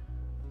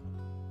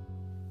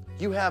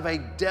 You have a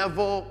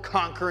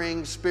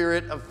devil-conquering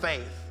spirit of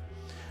faith.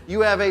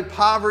 You have a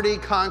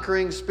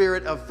poverty-conquering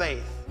spirit of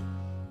faith.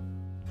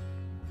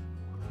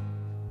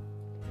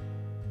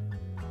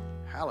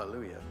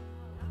 Hallelujah.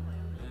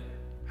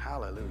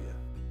 Hallelujah.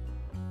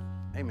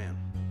 Amen.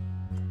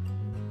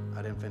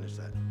 I didn't finish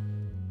that.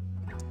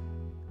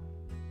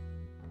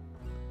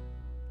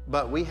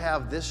 But we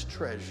have this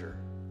treasure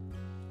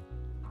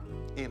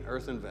in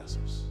earthen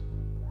vessels.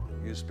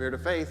 You use spirit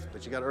of faith,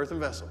 but you got an earthen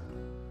vessel,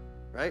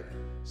 right?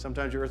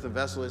 Sometimes your earthen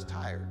vessel is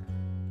tired.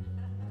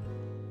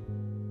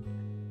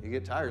 You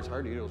get tired, it's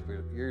hard to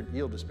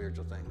yield to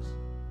spiritual things.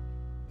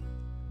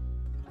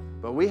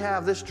 But we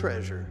have this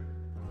treasure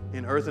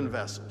in earthen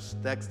vessels.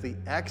 That's the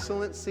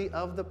excellency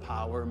of the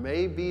power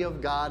may be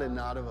of God and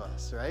not of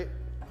us, right?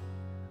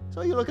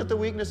 So you look at the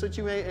weakness that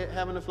you may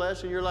have in the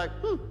flesh and you're like,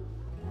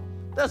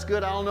 that's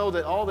good. I'll know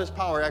that all this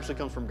power actually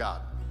comes from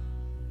God.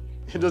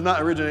 It does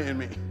not originate in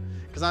me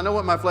because I know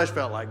what my flesh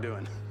felt like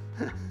doing.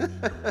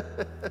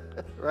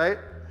 Right?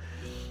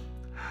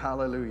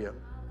 Hallelujah.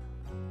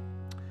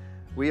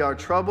 We are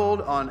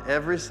troubled on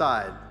every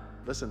side.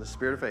 Listen, the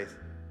spirit of faith,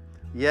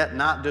 yet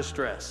not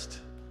distressed.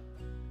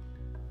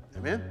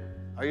 Amen?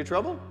 Are you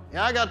troubled?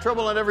 Yeah, I got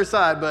trouble on every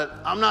side, but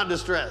I'm not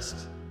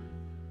distressed.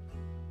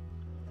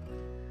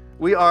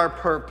 We are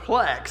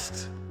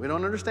perplexed. We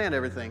don't understand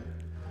everything,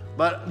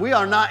 but we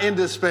are not in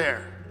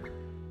despair.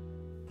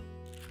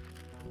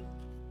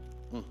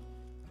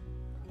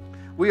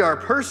 We are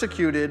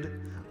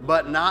persecuted,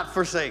 but not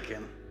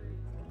forsaken.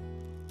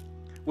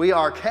 We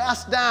are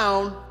cast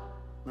down.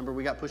 Remember,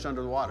 we got pushed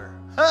under the water.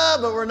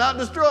 But we're not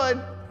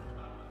destroyed.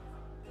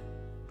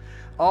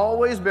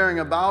 Always bearing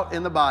about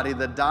in the body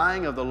the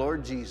dying of the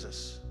Lord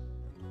Jesus.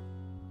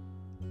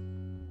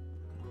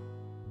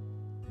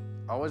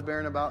 Always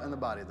bearing about in the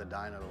body the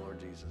dying of the Lord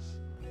Jesus.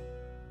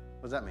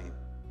 What does that mean?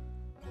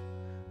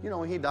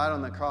 When He died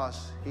on the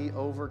cross, He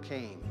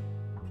overcame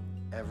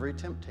every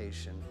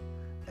temptation,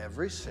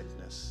 every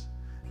sickness,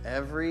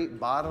 every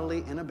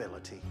bodily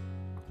inability.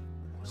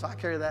 So I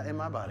carry that in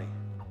my body.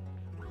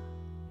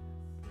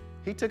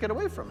 He took it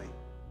away from me.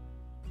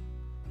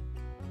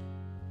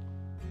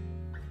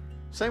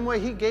 Same way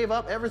He gave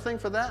up everything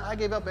for that, I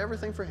gave up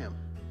everything for Him.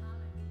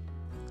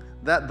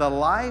 That the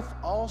life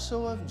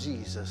also of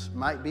Jesus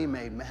might be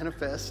made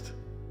manifest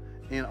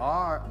in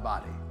our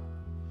body.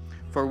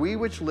 For we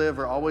which live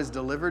are always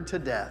delivered to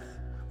death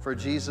for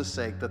Jesus'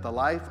 sake, that the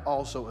life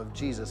also of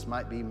Jesus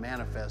might be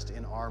manifest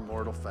in our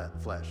mortal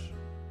flesh.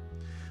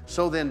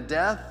 So then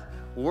death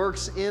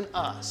works in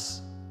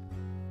us.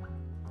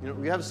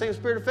 We have the same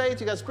spirit of faith.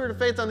 You got spirit of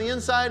faith on the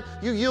inside.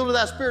 You yield to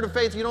that spirit of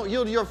faith. You don't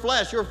yield to your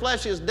flesh. Your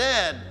flesh is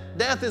dead.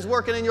 Death is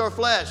working in your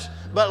flesh.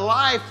 But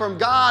life from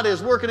God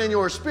is working in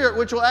your spirit,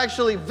 which will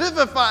actually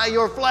vivify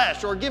your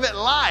flesh or give it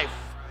life.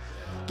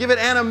 Give it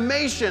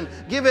animation.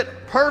 Give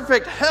it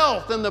perfect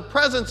health in the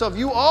presence of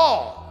you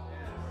all.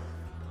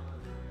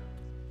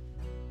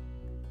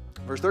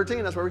 Verse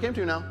 13, that's where we came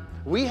to now.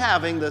 We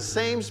having the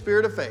same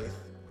spirit of faith,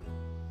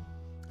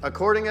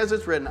 according as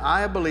it's written,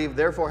 I have believed,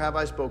 therefore have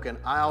I spoken.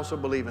 I also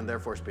believe and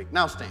therefore speak.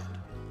 Now stand.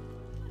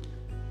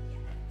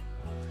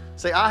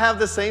 Say, I have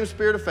the same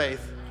spirit of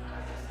faith.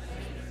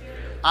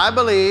 I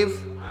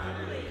believe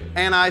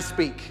and I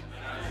speak.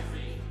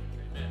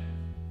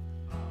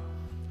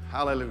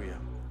 Hallelujah.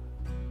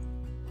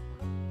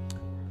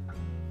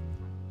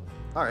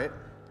 All right.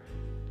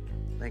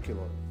 Thank you,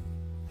 Lord.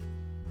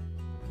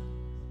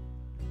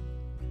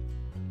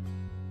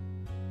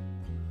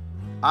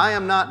 I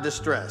am not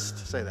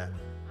distressed. Say that.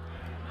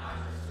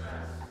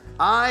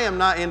 I am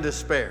not in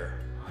despair.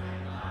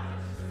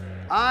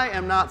 I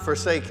am not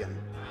forsaken.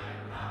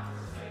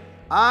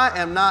 I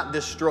am not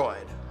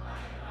destroyed.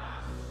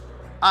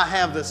 I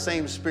have the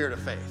same spirit of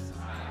faith.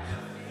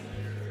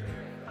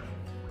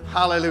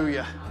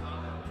 Hallelujah.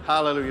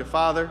 Hallelujah.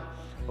 Father,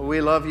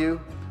 we love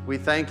you. We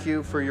thank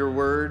you for your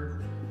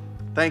word.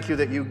 Thank you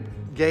that you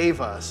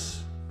gave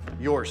us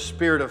your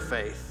spirit of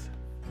faith,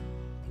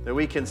 that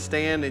we can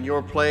stand in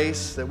your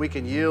place, that we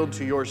can yield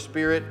to your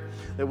spirit,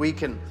 that we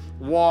can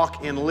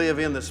walk and live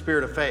in the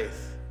spirit of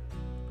faith.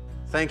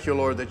 Thank you,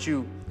 Lord, that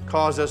you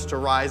cause us to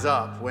rise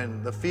up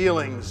when the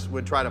feelings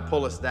would try to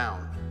pull us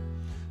down.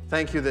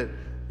 Thank you that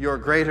you're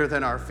greater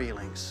than our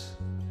feelings,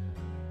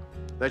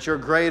 that you're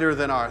greater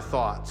than our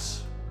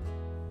thoughts,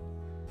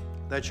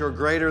 that you're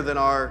greater than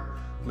our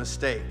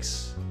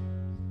mistakes.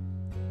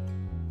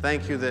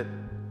 Thank you that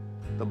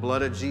the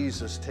blood of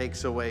Jesus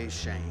takes away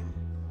shame,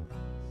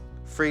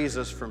 frees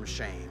us from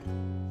shame.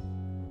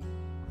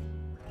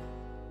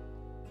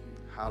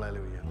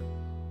 Hallelujah.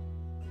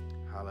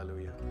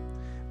 Hallelujah.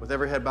 With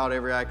every head bowed,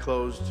 every eye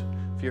closed,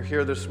 if you're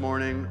here this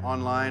morning,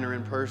 online or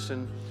in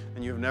person,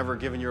 and you've never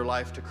given your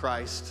life to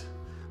Christ,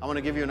 I want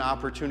to give you an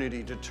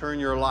opportunity to turn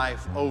your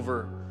life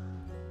over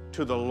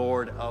to the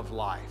Lord of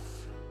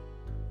life.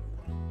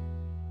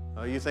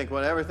 You think,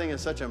 well, everything is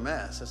such a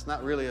mess. It's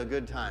not really a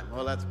good time.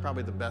 Well, that's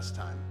probably the best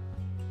time.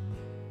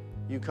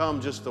 You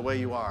come just the way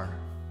you are.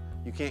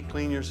 You can't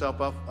clean yourself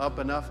up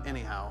enough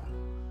anyhow.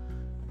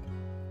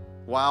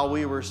 While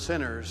we were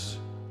sinners,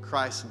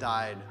 Christ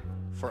died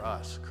for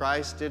us.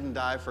 Christ didn't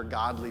die for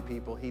godly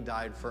people. He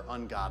died for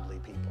ungodly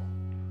people.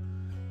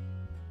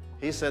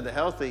 He said the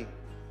healthy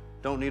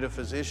don't need a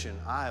physician.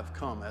 I have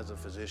come as a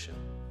physician.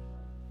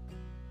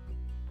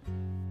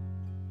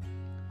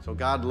 So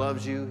God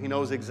loves you. He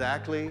knows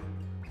exactly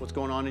what's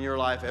going on in your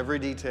life, every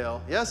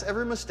detail. Yes,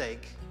 every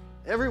mistake,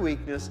 every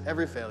weakness,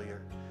 every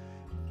failure.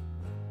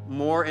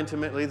 More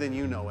intimately than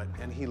you know it,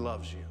 and He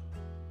loves you.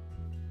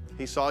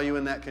 He saw you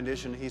in that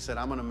condition. He said,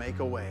 I'm going to make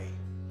a way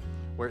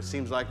where it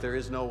seems like there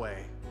is no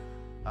way.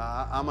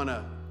 I'm going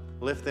to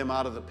lift them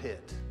out of the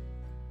pit.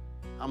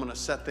 I'm going to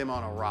set them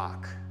on a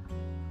rock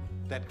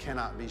that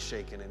cannot be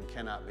shaken and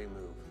cannot be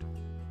moved.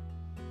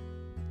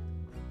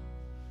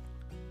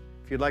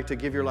 If you'd like to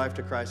give your life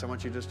to Christ, I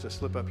want you just to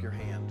slip up your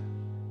hand.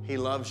 He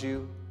loves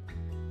you,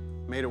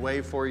 made a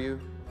way for you.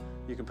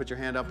 You can put your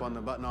hand up on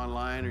the button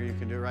online, or you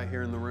can do it right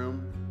here in the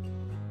room.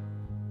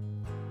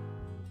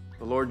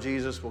 The Lord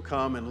Jesus will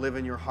come and live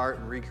in your heart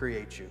and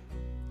recreate you.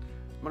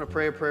 I'm going to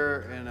pray a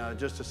prayer in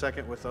just a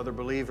second with other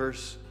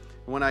believers.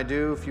 When I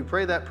do, if you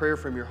pray that prayer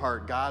from your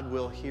heart, God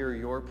will hear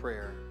your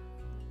prayer.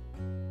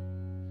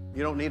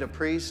 You don't need a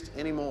priest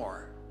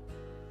anymore.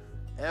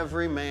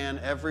 Every man,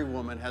 every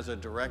woman has a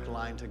direct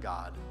line to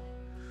God.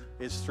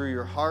 It's through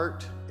your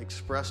heart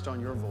expressed on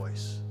your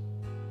voice.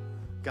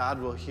 God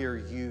will hear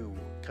you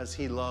because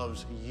He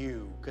loves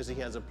you, because He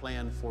has a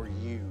plan for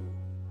you.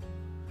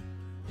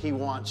 He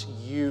wants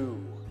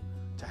you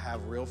to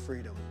have real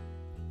freedom,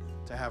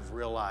 to have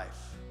real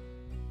life.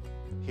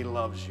 He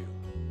loves you.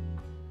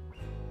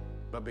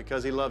 But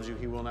because He loves you,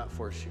 He will not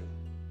force you.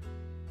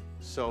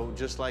 So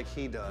just like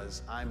He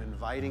does, I'm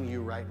inviting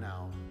you right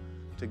now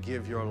to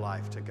give your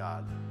life to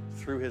God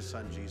through His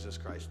Son, Jesus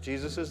Christ.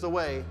 Jesus is the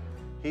way.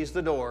 He's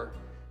the door.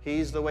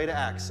 He's the way to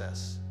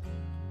access.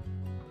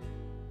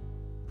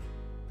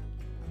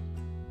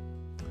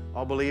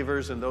 All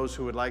believers and those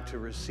who would like to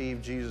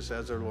receive Jesus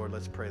as their Lord,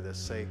 let's pray this.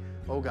 Say,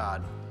 oh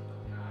God,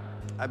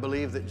 I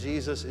believe that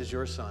Jesus is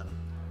your Son,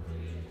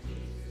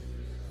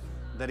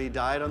 that He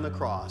died on the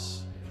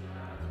cross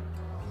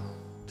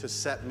to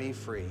set me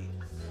free,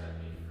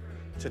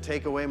 to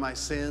take away my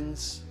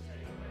sins,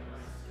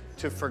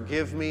 to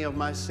forgive me of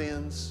my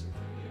sins,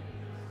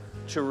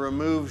 to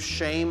remove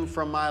shame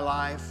from my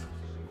life.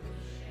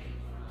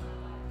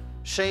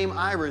 Shame,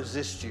 I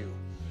resist you.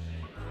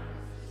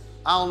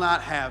 I'll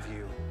not have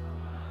you.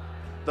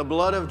 The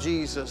blood of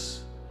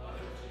Jesus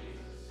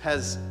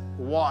has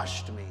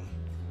washed me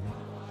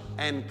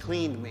and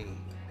cleaned me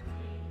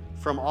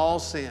from all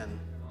sin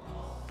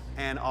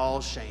and all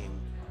shame.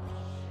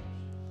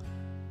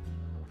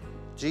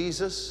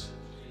 Jesus,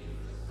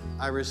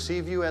 I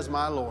receive you as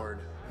my Lord.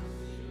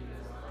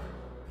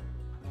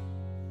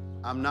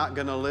 I'm not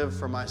going to live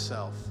for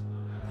myself.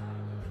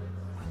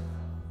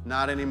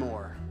 Not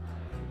anymore.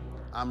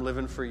 I'm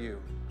living for you.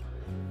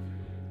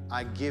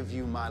 I give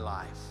you my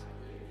life.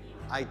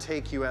 I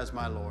take you as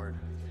my Lord.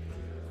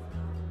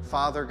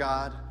 Father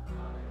God,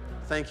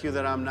 thank you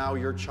that I'm now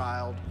your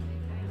child.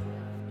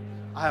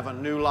 I have a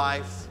new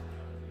life.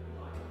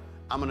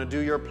 I'm going to do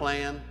your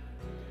plan.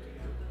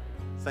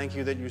 Thank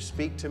you that you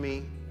speak to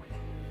me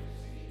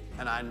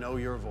and I know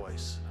your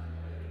voice.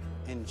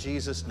 In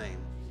Jesus' name,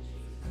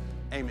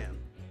 amen.